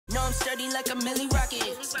I'm sturdy like a Millie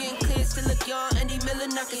Rocket. Skin clear, still look young, Andy Miller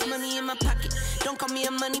knockers. Money in my pocket, don't call me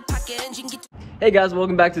a money pocket engine. Hey guys,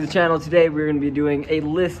 welcome back to the channel. Today we're going to be doing a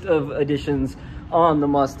list of additions on the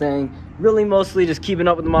Mustang. Really mostly just keeping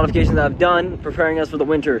up with the modifications that I've done, preparing us for the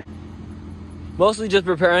winter. Mostly just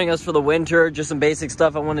preparing us for the winter, just some basic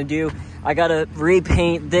stuff I want to do. I got to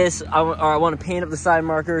repaint this, I want to paint up the side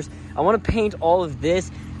markers. I want to paint all of this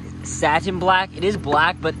satin black. It is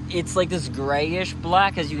black, but it's like this grayish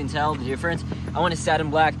black, as you can tell the difference. I want a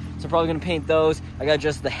satin black, so I'm probably going to paint those. I got to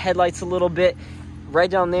adjust the headlights a little bit. Right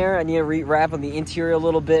down there, I need to rewrap on the interior a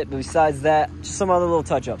little bit, but besides that, just some other little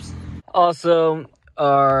touch-ups. Also,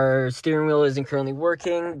 our steering wheel isn't currently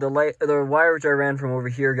working. The wire which I ran from over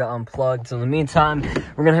here got unplugged, so in the meantime,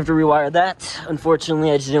 we're gonna have to rewire that.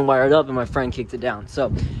 Unfortunately, I just didn't wire it up, and my friend kicked it down.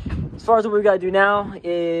 So, as far as what we gotta do now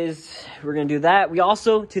is, we're gonna do that. We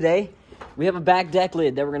also, today, we have a back deck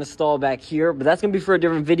lid that we're going to install back here, but that's going to be for a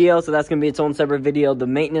different video, so that's going to be its own separate video. The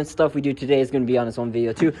maintenance stuff we do today is going to be on its own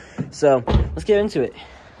video too. So let's get into it.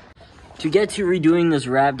 To get to redoing this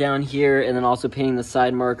wrap down here and then also painting the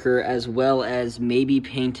side marker, as well as maybe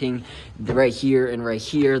painting right here and right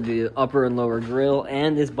here, the upper and lower grille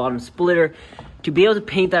and this bottom splitter. To be able to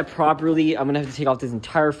paint that properly, I'm going to have to take off this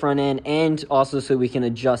entire front end, and also so we can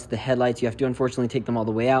adjust the headlights, you have to unfortunately take them all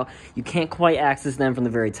the way out. You can't quite access them from the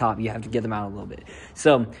very top. You have to get them out a little bit.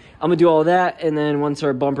 So I'm going to do all that, and then once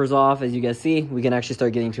our bumper's off, as you guys see, we can actually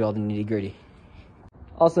start getting to all the nitty gritty.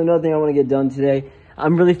 Also, another thing I want to get done today,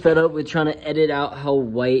 I'm really fed up with trying to edit out how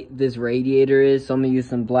white this radiator is, so I'm going to use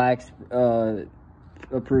some black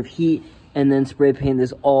proof heat and then spray paint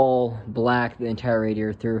this all black, the entire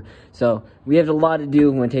radiator through. So we have a lot to do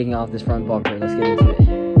when taking off this front bumper. Let's get into it.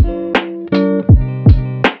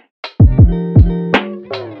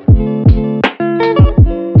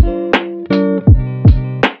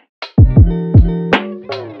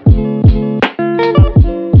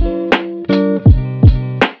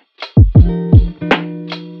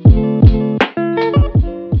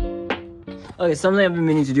 Okay, something I've been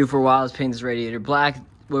meaning to do for a while is paint this radiator black.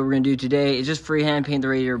 What we're going to do today is just freehand paint the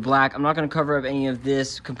radiator black. I'm not going to cover up any of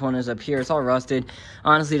this components up here. It's all rusted.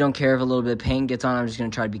 Honestly, don't care if a little bit of paint gets on. I'm just going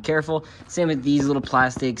to try to be careful. Same with these little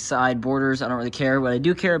plastic side borders. I don't really care. What I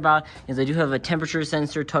do care about is I do have a temperature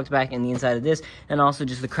sensor tucked back in the inside of this, and also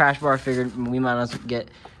just the crash bar. Figured we might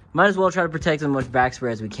as well try to protect as much back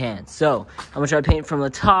spray as we can. So I'm going to try to paint from the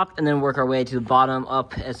top and then work our way to the bottom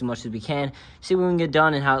up as much as we can. See what we can get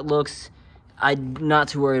done and how it looks. I'm not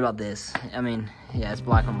too worried about this. I mean, yeah, it's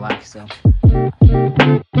black on black, so.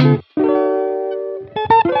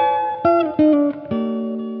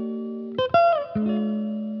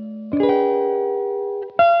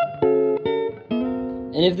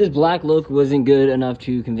 And if this black look wasn't good enough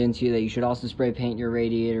to convince you that you should also spray paint your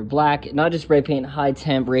radiator black, not just spray paint high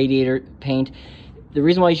temp radiator paint, the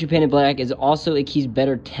reason why you should paint it black is also it keeps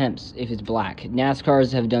better temps if it's black. NASCAR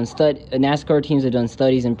teams have done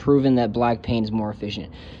studies and proven that black paint is more efficient.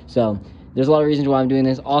 So there's a lot of reasons why I'm doing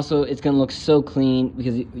this. Also, it's going to look so clean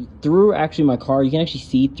because through actually my car, you can actually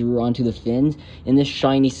see through onto the fins. And this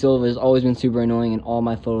shiny silver has always been super annoying in all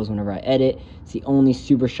my photos whenever I edit. It's the only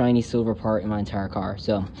super shiny silver part in my entire car.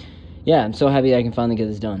 So yeah, I'm so happy that I can finally get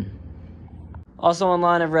this done. Also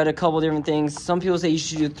online, I've read a couple different things. Some people say you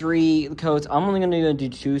should do 3 coats. I'm only going to do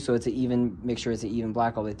 2, so it's an even, make sure it's an even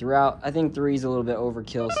black all the way throughout. I think 3 is a little bit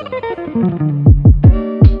overkill, so.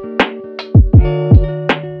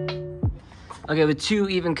 Okay, with 2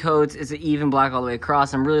 even coats, it's an even black all the way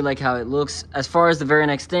across. I really like how it looks. As far as the very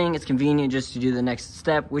next thing, it's convenient just to do the next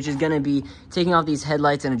step, which is going to be taking off these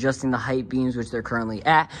headlights and adjusting the height beams, which they're currently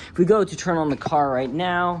at. If we go to turn on the car right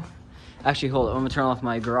now, actually, hold on. I'm going to turn off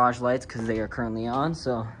my garage lights because they are currently on.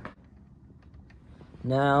 So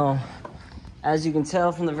now, as you can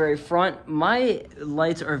tell from the very front, my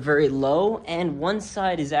lights are very low. And one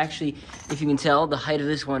side is actually, if you can tell, the height of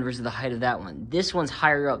this one versus the height of that one. This one's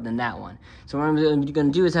higher up than that one. So what I'm going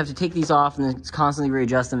to do is have to take these off and then constantly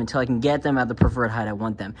readjust them until I can get them at the preferred height I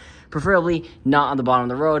want them. Preferably not on the bottom of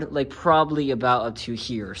the road, like probably about up to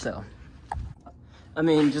here or so. I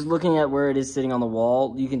mean, just looking at where it is sitting on the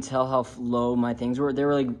wall, you can tell how low my things were. They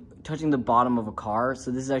were like touching the bottom of a car,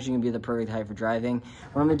 so this is actually gonna be the perfect height for driving.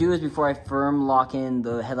 What I'm gonna do is before I firm lock in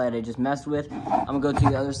the headlight I just messed with, I'm gonna go to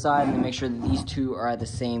the other side and make sure that these two are at the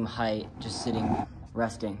same height, just sitting,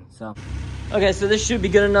 resting, so. Okay, so this should be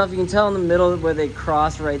good enough. You can tell in the middle where they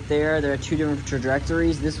cross right there, there are 2 different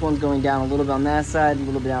trajectories. This one's going down a little bit on that side, a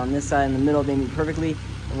little bit down on this side. In the middle, they meet perfectly.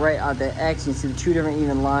 Right at the X, you see the 2 different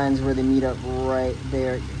even lines where they meet up right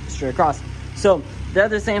there straight across. So they're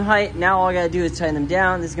the same height. Now all I gotta do is tighten them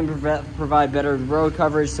down. This is gonna provide better road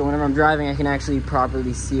coverage, so whenever I'm driving, I can actually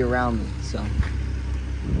properly see around me, so.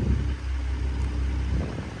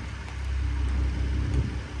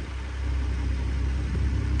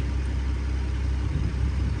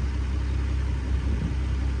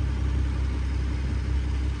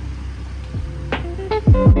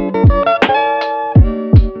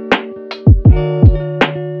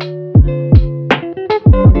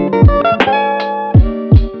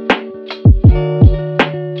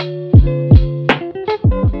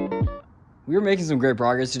 We're making some great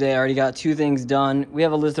progress today. I already got 2 things done. We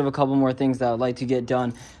have a list of a couple more things that I would like to get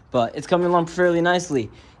done, but it's coming along fairly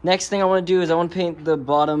nicely. Next thing I want to do is I want to paint the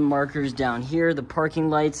bottom markers down here, the parking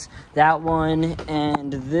lights, that one,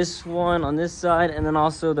 and this one on this side, and then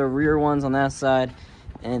also the rear ones on that side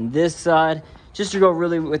and this side, just to go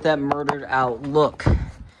really with that murdered out look.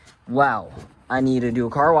 Wow. I need to do a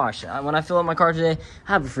car wash. When I fill up my car today,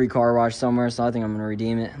 I have a free car wash somewhere, so I think I'm going to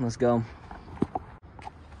redeem it. Let's go.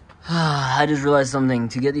 I just realized something.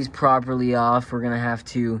 To get these properly off, we're going to have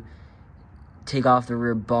to take off the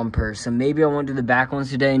rear bumper. So maybe I won't do the back ones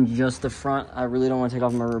today and just the front. I really don't want to take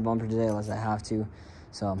off my rear bumper today unless I have to.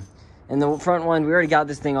 So, and the front one, we already got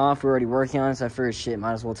this thing off. We're already working on it, so I figured, shit,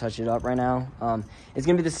 might as well touch it up right now. It's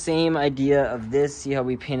going to be the same idea of this. See how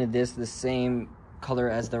we painted this the same color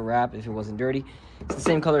as the wrap if it wasn't dirty. It's the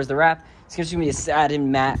same color as the wrap. It's just gonna be a satin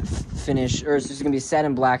matte finish, or it's just gonna be a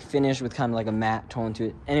satin black finish with kind of like a matte tone to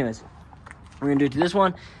it. Anyways, we're gonna do it to this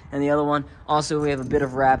one and the other one. Also, we have a bit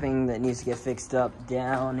of wrapping that needs to get fixed up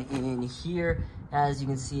down in here. As you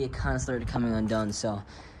can see, it kind of started coming undone, so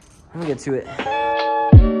I'm gonna get to it.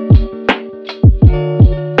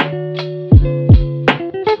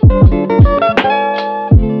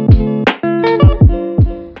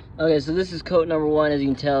 Okay, so this is coat number 1. As you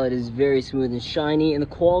can tell, it is very smooth and shiny, and the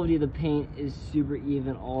quality of the paint is super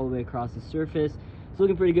even all the way across the surface. It's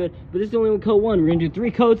looking pretty good, but this is only with coat 1. We're gonna do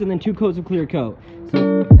 3 coats and then 2 coats of clear coat.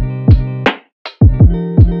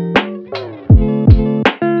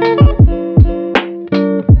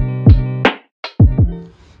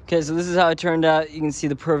 Okay, so this is how it turned out. You can see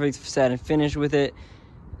the perfect satin finish with it.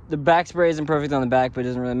 The back spray isn't perfect on the back, but it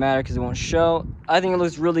doesn't really matter because it won't show. I think it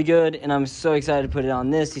looks really good, and I'm so excited to put it on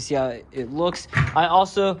this. You see how it looks. I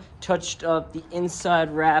also touched up the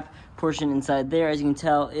inside wrap portion inside there. As you can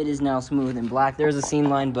tell, it is now smooth and black. There's a seam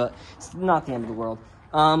line, but it's not the end of the world.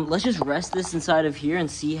 Let's just rest this inside of here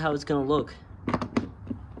and see how it's gonna look.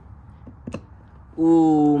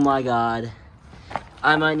 Ooh, my God.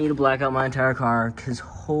 I might need to black out my entire car, because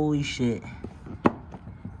holy shit.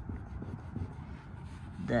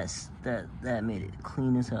 That made it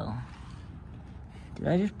clean as hell. Did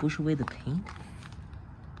I just push away the paint?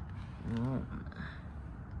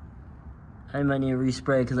 I might need to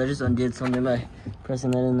respray because I just undid something by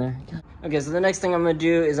pressing that in there. Okay, so the next thing I'm gonna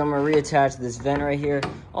do is I'm gonna reattach this vent right here.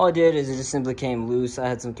 All I did is it just simply came loose. I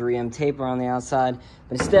had some 3M tape around the outside,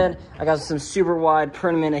 but instead I got some super wide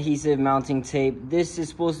permanent adhesive mounting tape. This is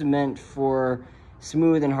supposed to be meant for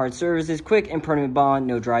smooth and hard surfaces, quick and permanent bond,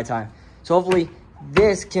 no dry time. So hopefully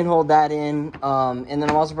this can hold that in, and then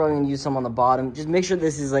I'm also probably gonna use some on the bottom. Just make sure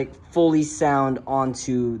this is like fully sound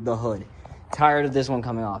onto the hood. Tired of this one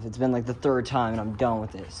coming off. It's been like the 3rd time and I'm done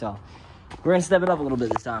with it. So we're gonna step it up a little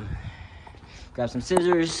bit this time. Grab some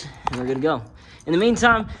scissors and we're good to go. In the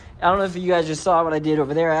meantime, I don't know if you guys just saw what I did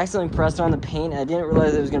over there. I accidentally pressed on the paint and I didn't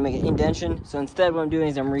realize it was gonna make an indentation. So instead what I'm doing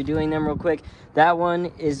is I'm redoing them real quick. That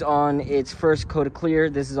one is on its first coat of clear.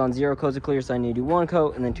 This is on 0 coats of clear, so I need to do 1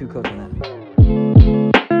 coat and then 2 coats on that.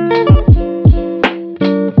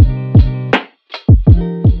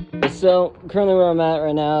 So currently where I'm at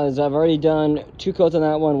right now is I've already done 2 coats on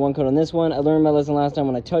that one, 1 coat on this one. I learned my lesson last time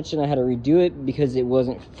when I touched it. I had to redo it because it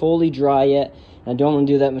wasn't fully dry yet. And I don't want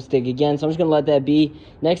to do that mistake again, so I'm just going to let that be.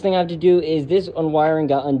 Next thing I have to do is this unwiring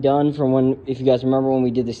got undone from when, if you guys remember when we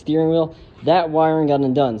did the steering wheel, that wiring got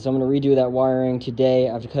undone. So I'm going to redo that wiring today.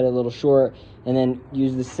 I have to cut it a little short and then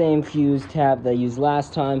use the same fuse tap that I used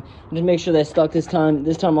last time. And just make sure that stuck this time.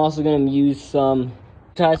 This time I'm also going to use some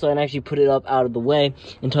tie so I can actually put it up out of the way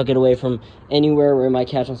and tuck it away from anywhere where it might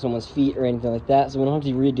catch on someone's feet or anything like that, so we don't have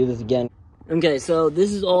to redo this again. Okay, so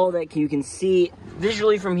this is all that you can see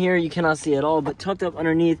visually from here. You cannot see at all, but tucked up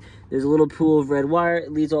underneath there's a little pool of red wire.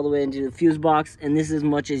 It leads all the way into the fuse box, and this is as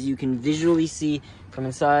much as you can visually see from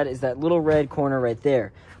inside is that little red corner right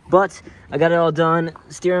there. But I got it all done.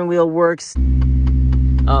 Steering wheel works.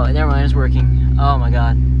 Oh, never mind, it's working. Oh my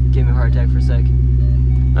God, gave me a heart attack for a sec.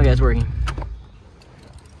 Okay, it's working.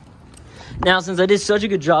 Now, since I did such a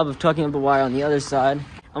good job of tucking up the wire on the other side,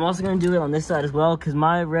 I'm also going to do it on this side as well because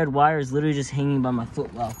my red wire is literally just hanging by my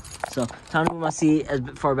foot well. So time to move my seat as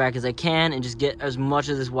far back as I can and just get as much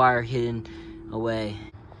of this wire hidden away.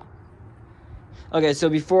 Okay, so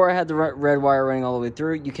before I had the red wire running all the way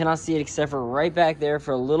through, you cannot see it except for right back there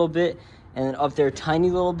for a little bit, and then up there tiny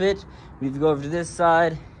little bit. If you go over to this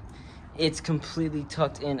side, it's completely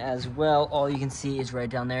tucked in as well. All you can see is right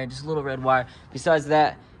down there, just a little red wire. Besides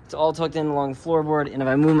that, it's all tucked in along the floorboard, and if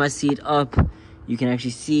I move my seat up, you can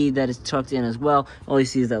actually see that it's tucked in as well. All you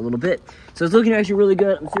see is that little bit. So it's looking actually really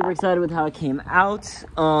good. I'm super excited with how it came out.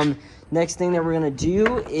 Next thing that we're gonna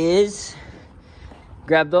do is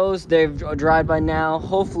grab those. They've dried by now,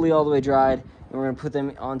 hopefully all the way dried. And we're gonna put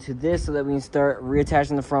them onto this so that we can start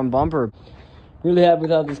reattaching the front bumper. Really happy with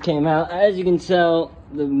how this came out. As you can tell,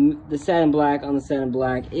 the satin black on the satin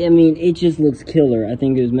black, I mean, it just looks killer. I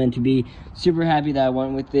think it was meant to be. Super happy that I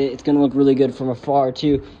went with it. It's gonna look really good from afar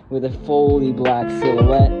too, with a fully black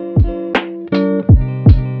silhouette.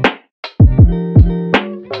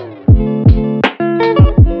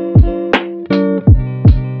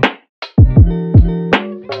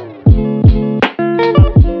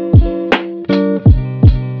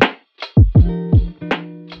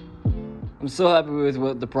 I'm so happy with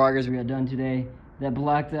what the progress we got done today. That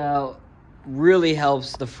blacked out really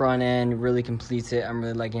helps the front end, really completes it. I'm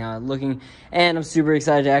really liking how it's looking, and I'm super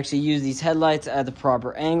excited to actually use these headlights at the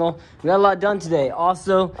proper angle. We got a lot done today.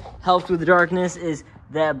 Also helped with the darkness is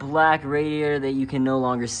that black radiator that you can no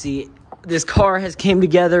longer see. This car has came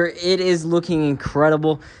together. It is looking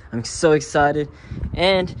incredible. I'm so excited,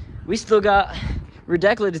 and we still got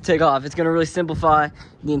Redecla to take off. It's gonna really simplify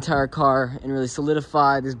the entire car and really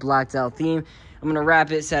solidify this blacked out theme. I'm gonna wrap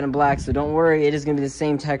it satin black, so don't worry, it is gonna be the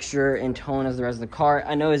same texture and tone as the rest of the car.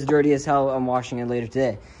 I know it's dirty as hell. I'm washing it later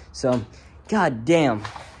today. So, god damn.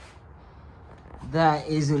 That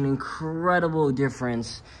is an incredible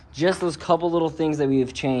difference. Just those couple little things that we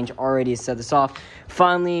have changed already set this off.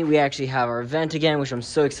 Finally, we actually have our vent again, which I'm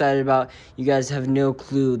so excited about. You guys have no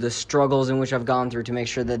clue the struggles in which I've gone through to make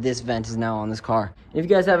sure that this vent is now on this car. If you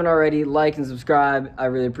guys haven't already, like and subscribe. I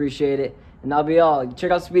really appreciate it. And that'll be all. Check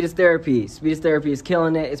out Speedest Therapy. Speedest Therapy is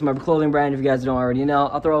killing it. It's my clothing brand if you guys don't already know.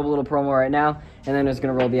 I'll throw up a little promo right now, and then I'm just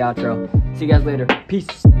gonna roll the outro. See you guys later. Peace.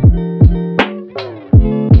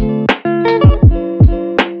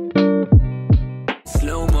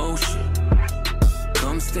 Slow motion.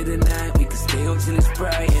 Come stay the night. We can stay up till it's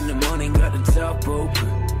bright. In the morning, got the top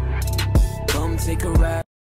open. Come take a ride.